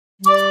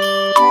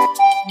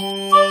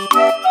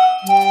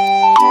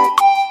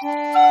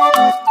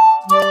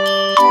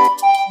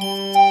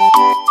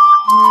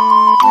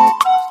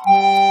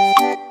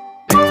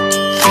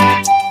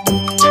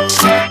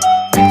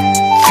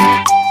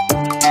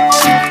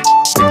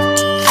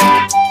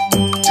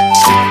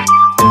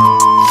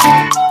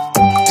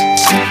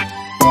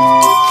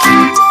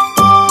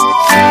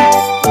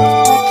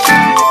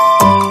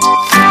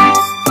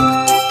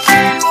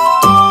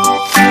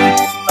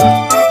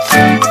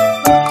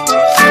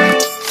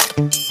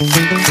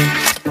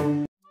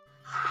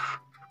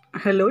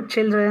Hello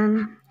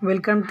children,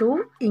 welcome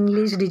to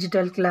English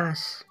digital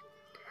class.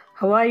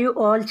 How are you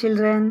all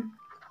children?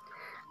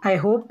 I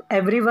hope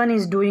everyone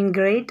is doing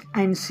great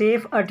and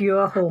safe at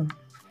your home.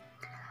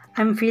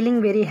 I'm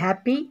feeling very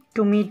happy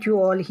to meet you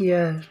all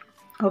here.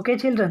 Okay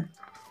children,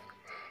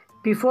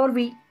 before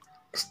we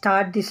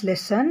start this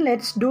lesson,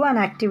 let's do an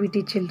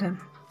activity children.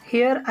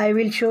 Here I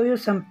will show you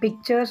some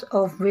pictures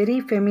of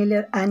very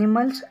familiar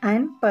animals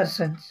and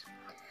persons.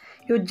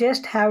 You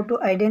just have to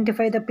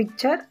identify the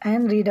picture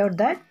and read out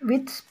that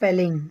with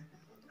spelling.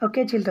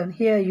 Okay children,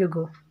 here you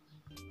go.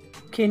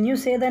 Can you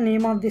say the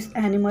name of this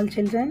animal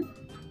children?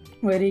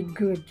 Very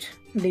good.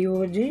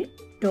 DOG,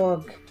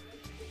 dog.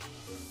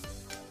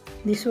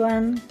 This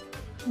one,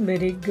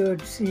 very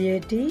good.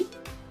 CAT,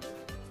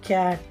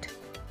 cat.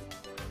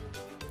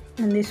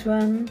 And this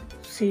one,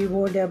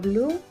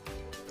 COW,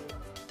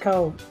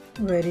 cow.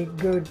 Very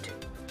good.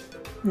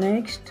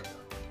 Next,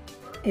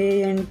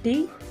 ANT,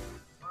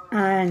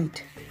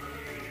 ant.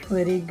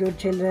 Very good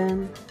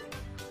children.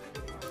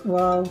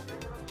 Wow,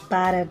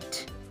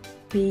 parrot.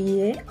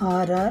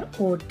 PARROT,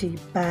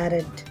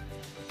 parrot.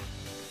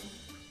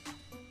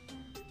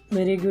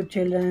 Very good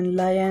children.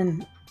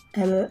 Lion,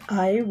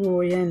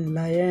 LION,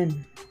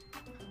 lion.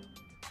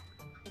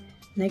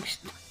 Next,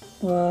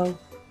 wow,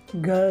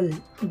 girl,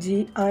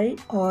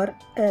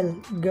 GIRL,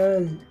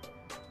 girl.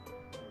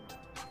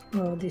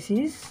 Wow, this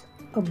is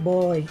a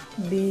boy,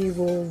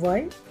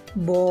 BOY,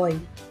 boy.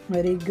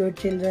 Very good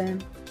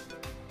children.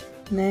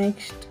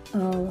 Next,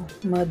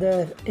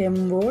 mother,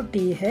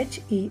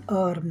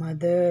 MOTHER,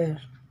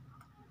 mother.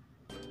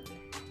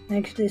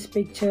 Next is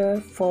picture,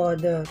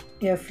 father,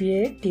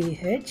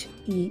 FATHER,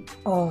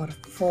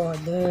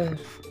 father.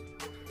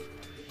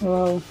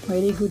 Wow,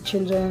 very good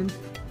children.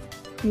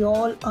 You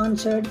all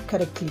answered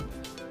correctly.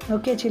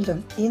 Okay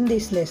children, in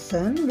this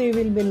lesson we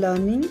will be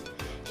learning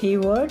he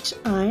words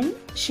and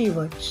she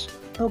words.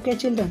 Okay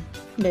children,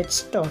 let's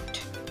start.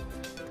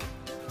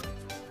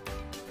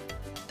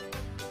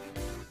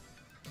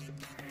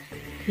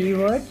 He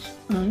words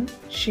and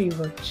she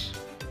words.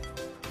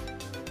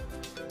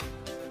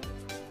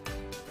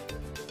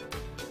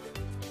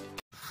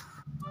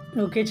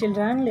 Okay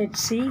children, let's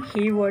see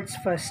he words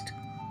first.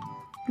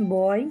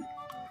 Boy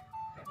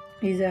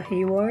is a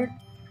he word,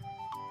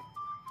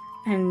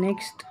 and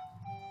next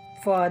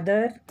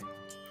father,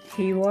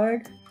 he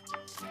word,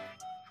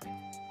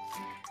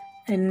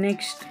 and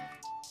next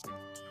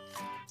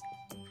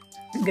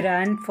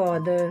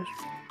grandfather.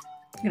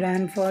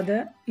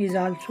 Grandfather is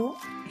also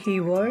he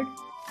word.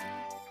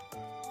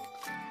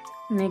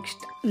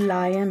 Next,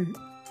 lion.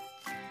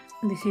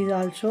 This is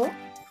also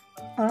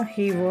a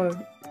he word.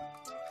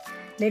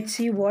 Let's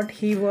see what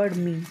he word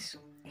means.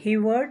 He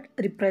word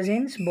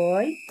represents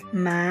boy,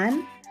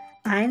 man,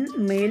 and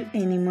male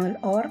animal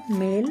or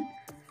male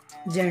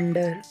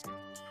gender.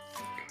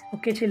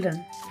 Okay,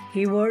 children.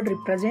 He word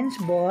represents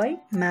boy,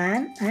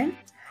 man, and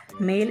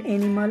male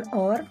animal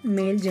or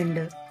male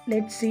gender.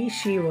 Let's see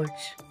she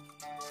words.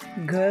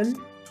 Girl,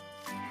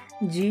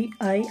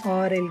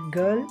 GIRL,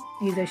 girl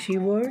is a she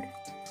word.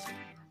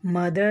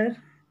 Mother,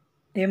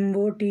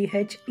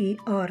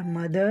 MOTHER,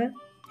 mother,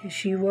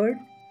 she word.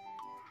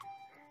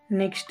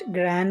 Next,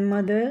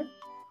 grandmother,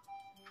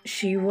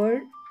 she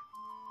word,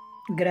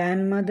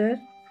 grandmother.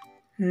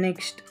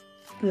 Next,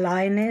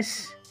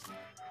 lioness,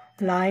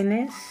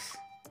 lioness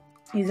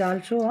is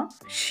also a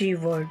she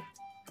word.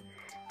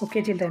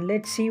 Okay children,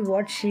 let's see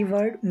what she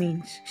word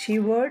means. She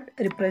word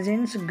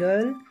represents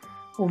girl,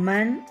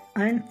 woman,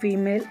 and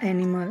female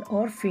animal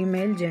or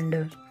female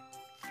gender.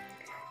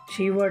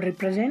 She word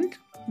represents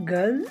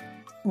girl,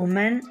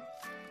 woman,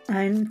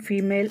 and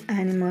female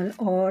animal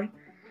or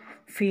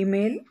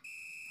female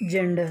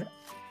gender.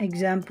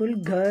 Example,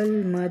 girl,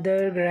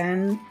 mother,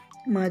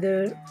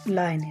 grandmother,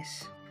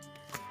 lioness.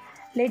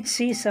 Let's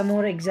see some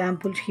more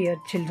examples here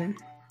children.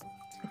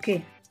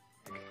 Okay,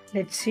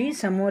 let's see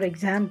some more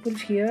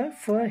examples here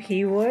for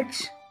he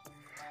words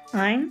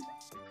and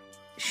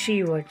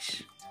she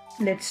words.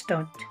 Let's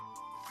start.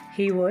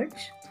 He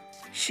words,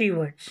 she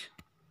words.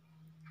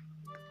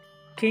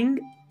 King,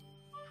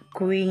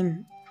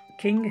 queen.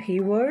 King, he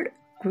word,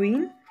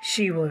 queen,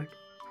 she word.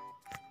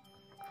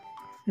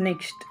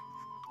 Next,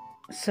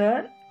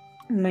 sir,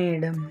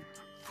 madam.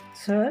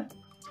 Sir,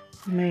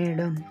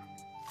 madam.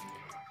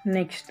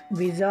 Next,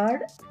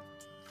 wizard,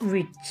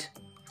 witch.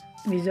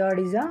 Wizard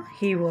is a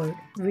he word,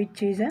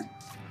 witch is a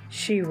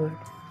she word.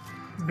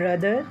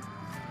 Brother,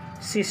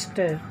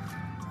 sister.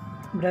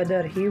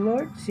 Brother, he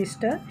word,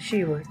 sister,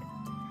 she word.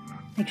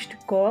 Next,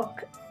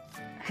 cock,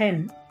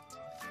 hen.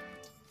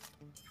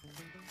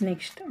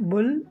 Next,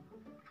 bull,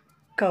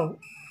 cow.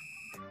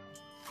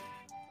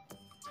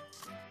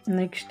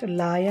 Next,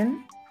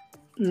 lion,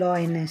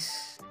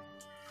 lioness.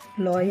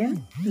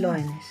 Lion,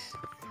 lioness.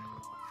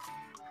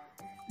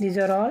 These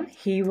are all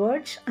he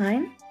words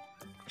and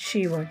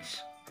she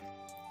words.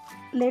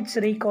 Let's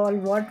recall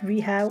what we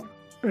have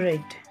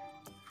read.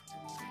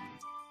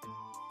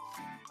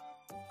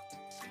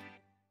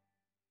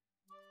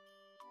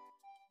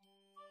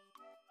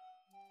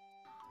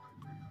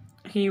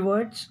 He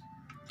words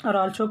are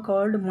also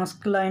called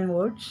masculine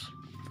words.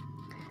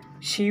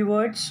 She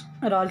words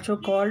are also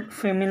called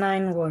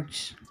feminine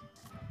words.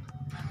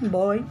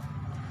 Boy,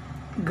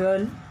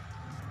 girl,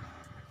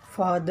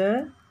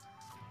 father,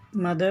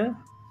 mother,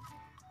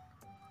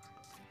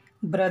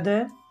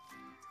 brother,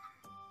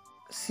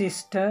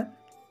 sister,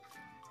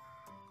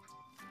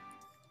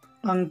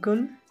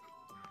 uncle,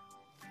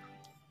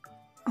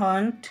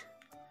 aunt,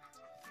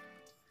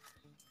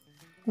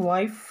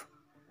 wife,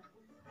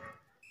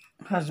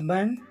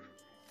 husband,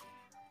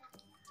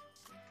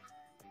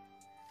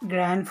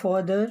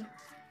 grandfather,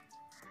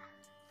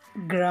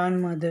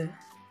 grandmother,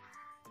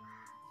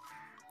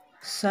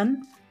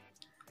 son,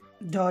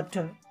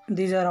 daughter.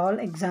 These are all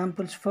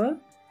examples for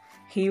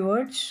he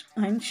words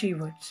and she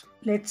words.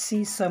 Let's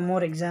see some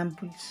more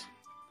examples.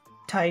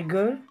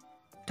 Tiger,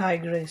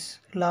 tigress,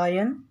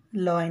 lion,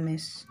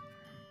 lioness,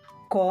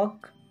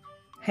 cock,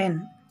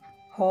 hen,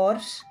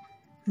 horse,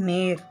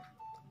 mare,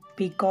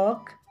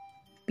 peacock,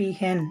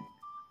 peahen,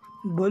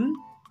 bull,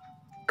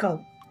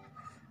 cow.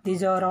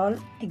 These are all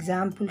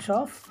examples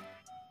of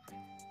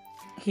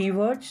he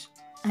words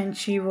and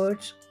she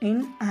words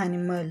in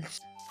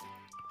animals.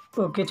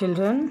 Okay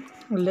children,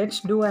 let's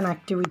do an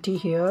activity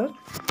here.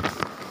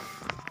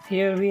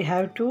 Here we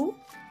have to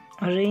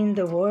arrange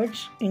the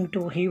words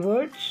into he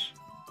words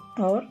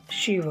or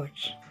she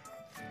words.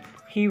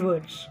 He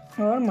words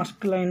or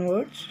masculine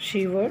words,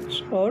 she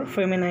words or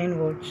feminine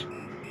words.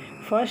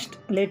 First,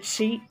 let's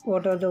see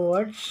what are the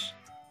words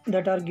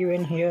that are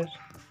given here.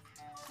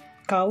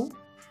 Cow,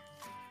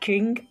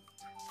 king,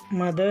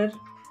 mother,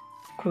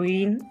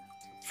 queen,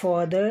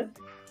 father,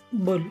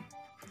 bull.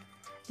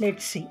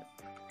 Let's see.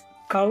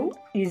 Cow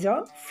is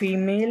a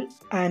female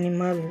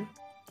animal,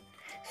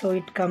 so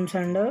it comes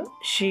under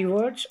she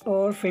words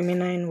or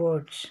feminine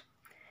words.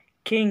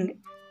 King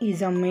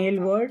is a male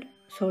word,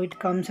 so it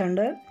comes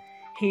under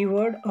he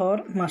word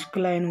or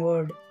masculine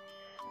word.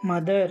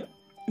 Mother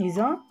is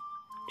a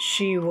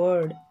she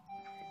word.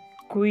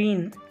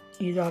 Queen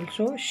is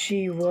also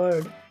she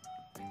word.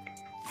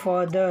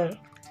 Father,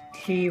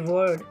 he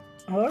word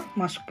or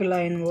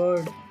masculine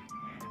word.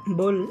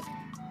 Bull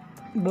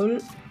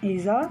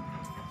is a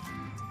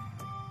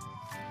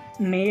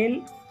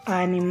male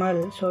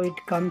animal, so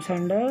it comes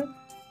under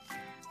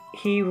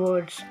he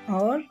words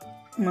or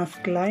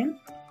masculine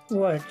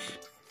words.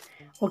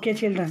 Okay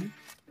children,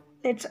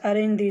 let's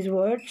arrange these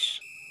words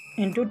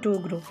into two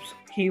groups,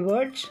 he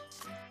words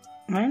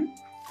and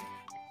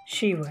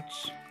she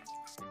words.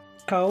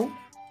 Cow,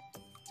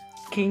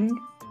 king,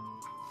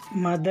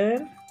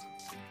 mother,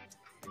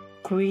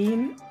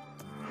 queen,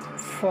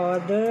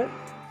 father,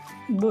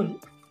 bull.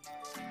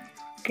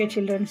 Okay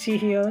children, see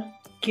here,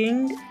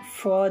 king,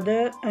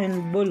 father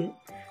and bull.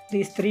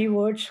 These three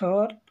words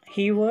are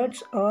he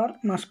words or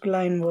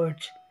masculine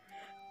words.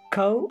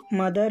 Cow,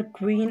 mother,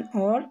 queen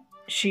or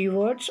she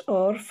words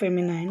or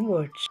feminine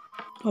words.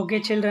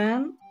 Okay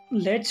children,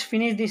 let's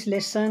finish this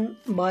lesson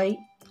by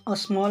a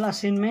small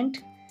assignment.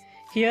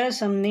 Here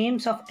some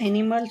names of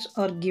animals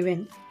are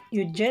given.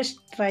 You just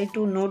try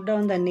to note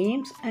down the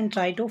names and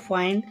try to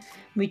find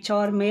which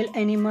are male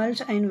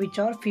animals and which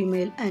are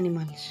female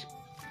animals.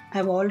 I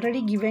have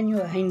already given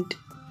you a hint.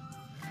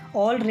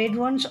 All red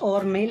ones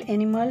are male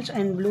animals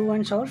and blue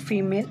ones are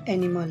female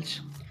animals.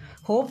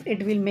 Hope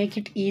it will make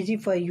it easy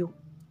for you.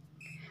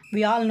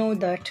 We all know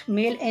that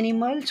male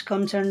animals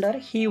comes under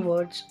he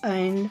words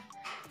and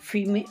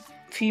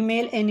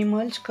female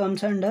animals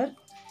comes under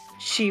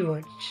she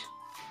words.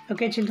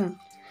 Okay children,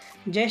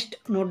 just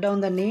note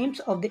down the names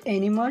of the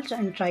animals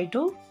and try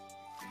to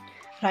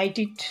write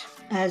it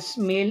as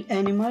male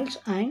animals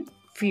and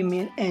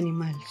female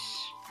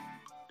animals.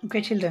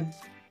 Okay children.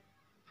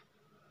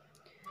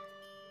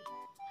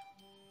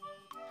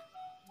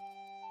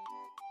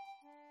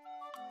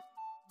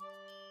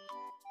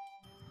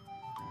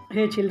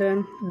 Hey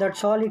children,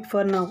 that's all it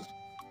for now.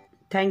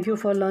 Thank you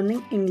for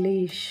learning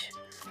English.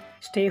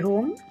 Stay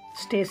home,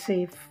 stay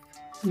safe.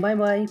 Bye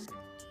bye.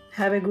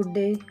 Have a good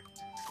day.